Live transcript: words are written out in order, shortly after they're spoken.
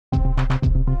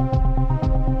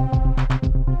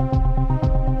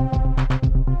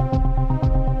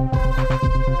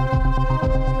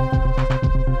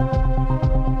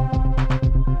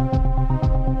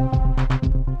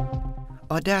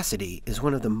Audacity is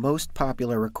one of the most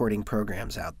popular recording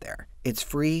programs out there. It's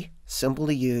free, simple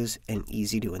to use, and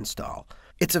easy to install.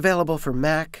 It's available for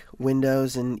Mac,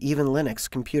 Windows, and even Linux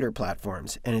computer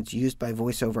platforms, and it's used by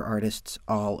voiceover artists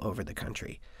all over the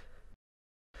country.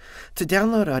 To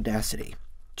download Audacity,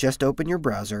 just open your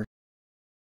browser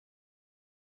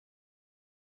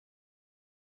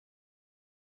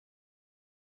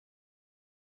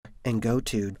and go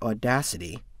to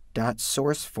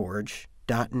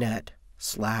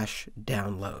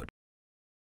audacity.sourceforge.net/download.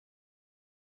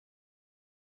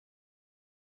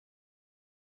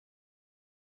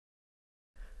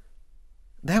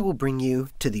 That will bring you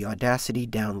to the Audacity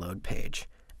download page.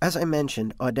 As I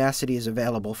mentioned, Audacity is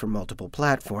available for multiple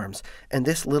platforms, and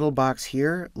this little box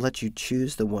here lets you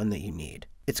choose the one that you need.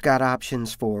 It's got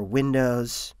options for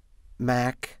Windows,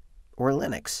 Mac, or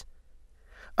Linux.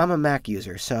 I'm a Mac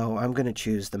user, so I'm going to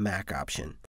choose the Mac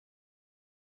option.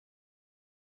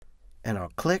 And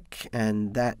I'll click,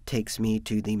 and that takes me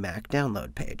to the Mac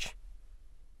download page.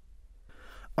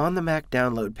 On the Mac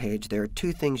download page, there are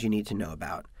two things you need to know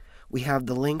about. We have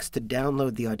the links to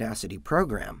download the Audacity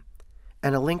program,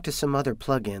 and a link to some other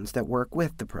plugins that work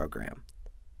with the program.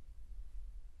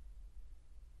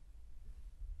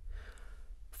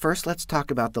 First, let's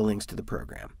talk about the links to the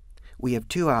program. We have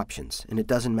two options, and it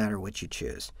doesn't matter which you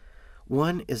choose.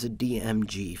 One is a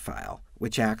DMG file,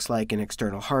 which acts like an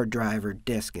external hard drive or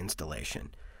disk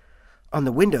installation. On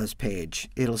the Windows page,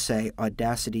 it'll say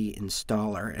Audacity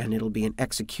Installer, and it'll be an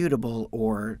executable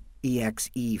or exe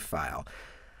file.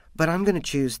 But I'm going to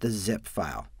choose the zip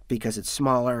file because it's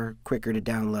smaller, quicker to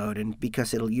download, and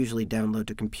because it'll usually download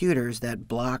to computers that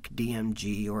block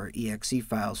DMG or exe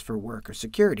files for work or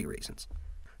security reasons.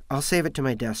 I'll save it to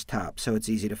my desktop so it's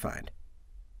easy to find.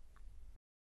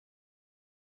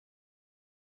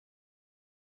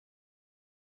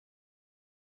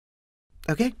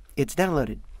 Okay, it's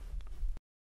downloaded.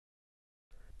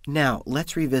 Now,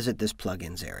 let's revisit this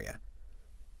plugins area.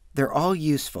 They're all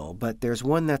useful, but there's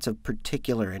one that's of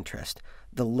particular interest,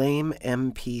 the lame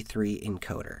MP3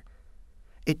 encoder.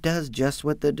 It does just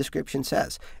what the description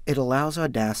says. It allows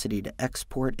Audacity to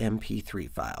export MP3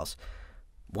 files.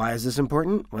 Why is this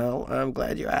important? Well, I'm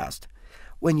glad you asked.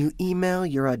 When you email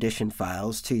your audition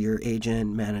files to your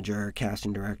agent, manager,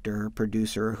 casting director,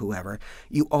 producer, or whoever,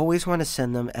 you always want to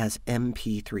send them as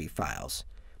MP3 files.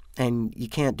 And you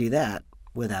can't do that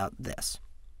without this.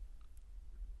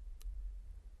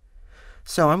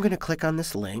 So I'm going to click on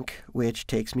this link, which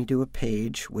takes me to a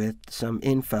page with some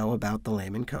info about the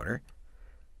lame encoder.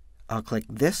 I'll click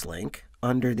this link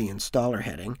under the installer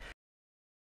heading,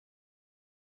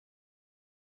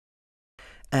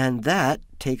 and that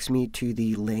takes me to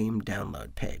the lame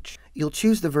download page. You'll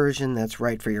choose the version that's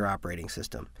right for your operating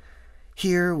system.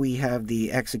 Here we have the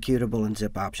executable and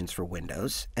zip options for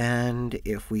Windows, and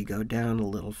if we go down a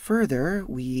little further,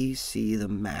 we see the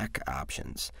Mac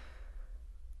options.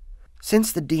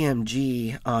 Since the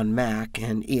DMG on Mac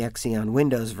and exe on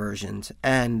Windows versions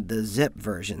and the zip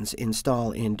versions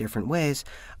install in different ways,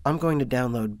 I'm going to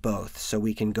download both so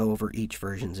we can go over each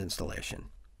version's installation.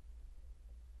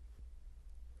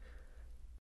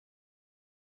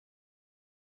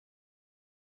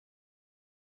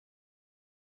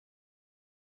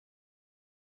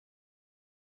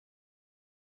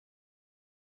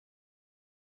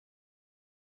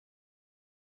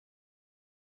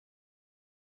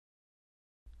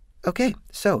 Okay,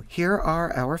 so here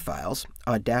are our files,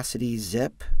 Audacity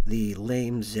zip, the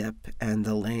lame zip, and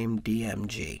the lame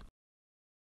DMG.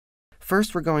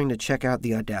 First, we're going to check out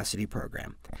the Audacity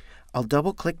program. I'll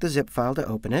double-click the zip file to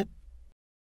open it.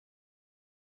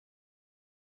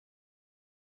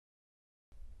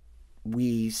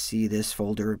 We see this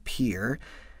folder appear,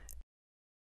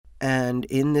 and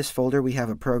in this folder we have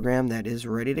a program that is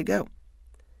ready to go.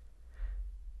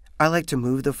 I like to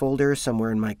move the folder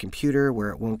somewhere in my computer where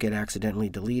it won't get accidentally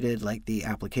deleted, like the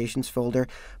Applications folder,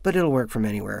 but it'll work from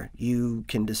anywhere. You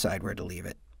can decide where to leave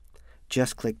it.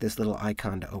 Just click this little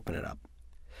icon to open it up.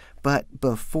 But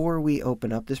before we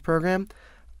open up this program,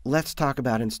 let's talk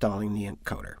about installing the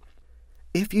encoder.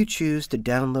 If you choose to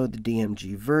download the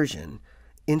DMG version,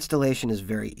 installation is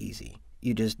very easy.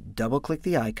 You just double-click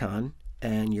the icon,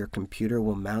 and your computer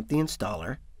will mount the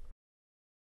installer.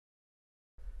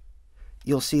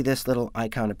 You'll see this little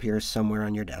icon appear somewhere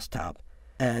on your desktop,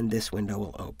 and this window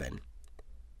will open.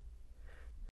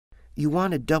 You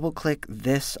want to double-click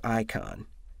this icon,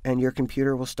 and your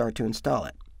computer will start to install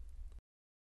it.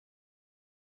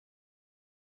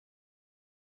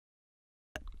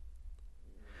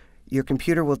 Your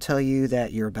computer will tell you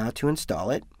that you're about to install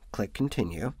it. Click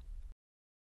Continue.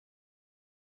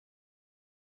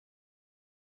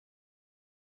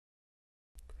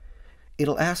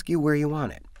 It'll ask you where you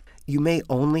want it. You may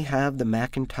only have the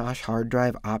Macintosh hard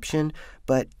drive option,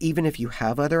 but even if you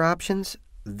have other options,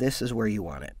 this is where you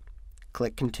want it.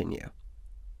 Click Continue.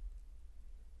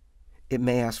 It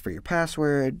may ask for your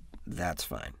password. That's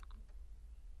fine.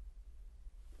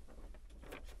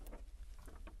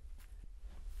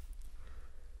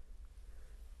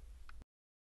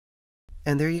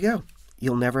 And there you go.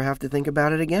 You'll never have to think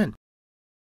about it again.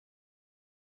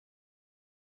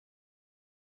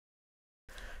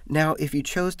 Now, if you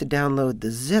chose to download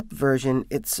the zip version,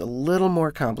 it's a little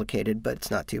more complicated, but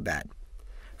it's not too bad.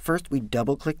 First, we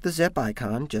double-click the zip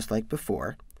icon, just like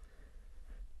before.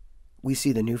 We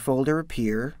see the new folder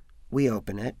appear. We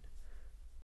open it.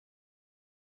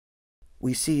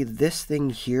 We see this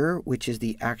thing here, which is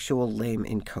the actual LAME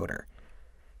encoder.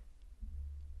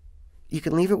 You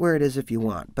can leave it where it is if you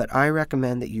want, but I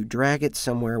recommend that you drag it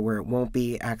somewhere where it won't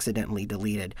be accidentally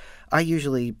deleted. I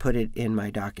usually put it in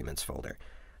my Documents folder,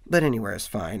 but anywhere is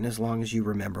fine as long as you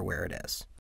remember where it is.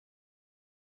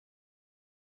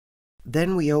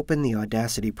 Then we open the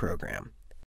Audacity program.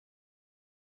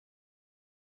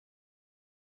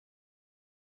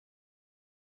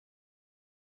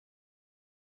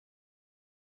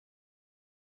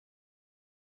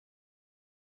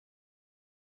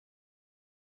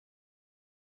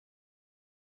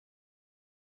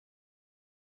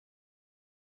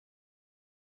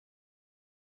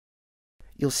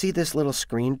 You'll see this little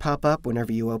screen pop up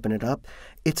whenever you open it up.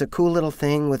 It's a cool little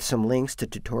thing with some links to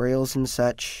tutorials and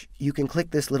such. You can click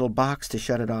this little box to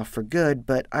shut it off for good,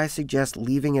 but I suggest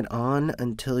leaving it on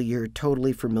until you're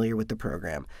totally familiar with the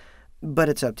program. But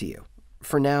it's up to you.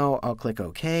 For now, I'll click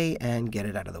OK and get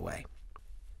it out of the way.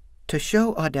 To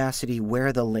show Audacity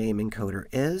where the LAME encoder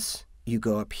is, you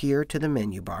go up here to the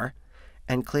menu bar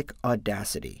and click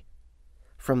Audacity.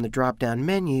 From the drop-down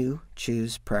menu,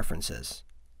 choose Preferences.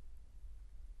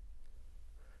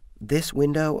 This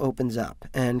window opens up,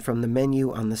 and from the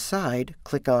menu on the side,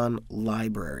 click on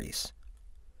Libraries.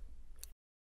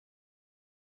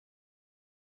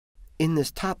 In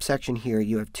this top section here,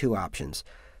 you have two options.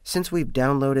 Since we've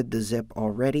downloaded the zip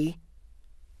already,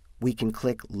 we can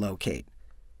click Locate.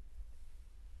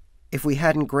 If we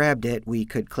hadn't grabbed it, we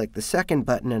could click the second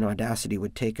button and Audacity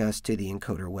would take us to the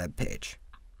encoder web page.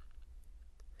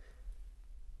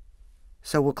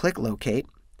 So we'll click Locate,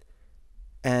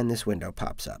 and this window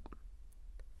pops up.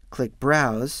 Click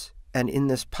Browse, and in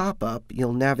this pop-up,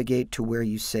 you'll navigate to where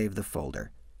you save the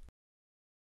folder.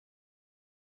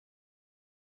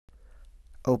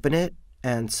 Open it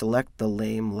and select the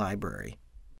LAME library.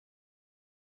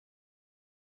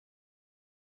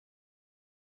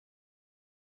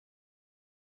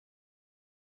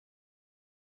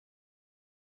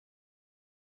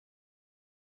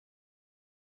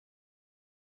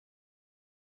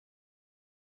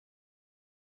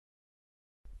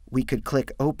 We could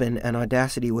click Open and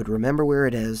Audacity would remember where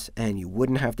it is and you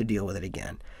wouldn't have to deal with it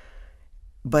again.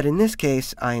 But in this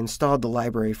case, I installed the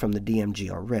library from the DMG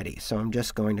already, so I'm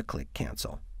just going to click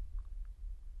Cancel.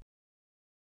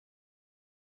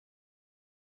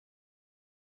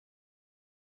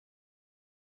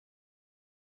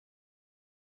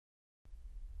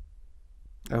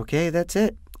 Okay, that's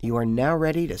it. You are now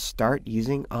ready to start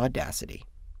using Audacity.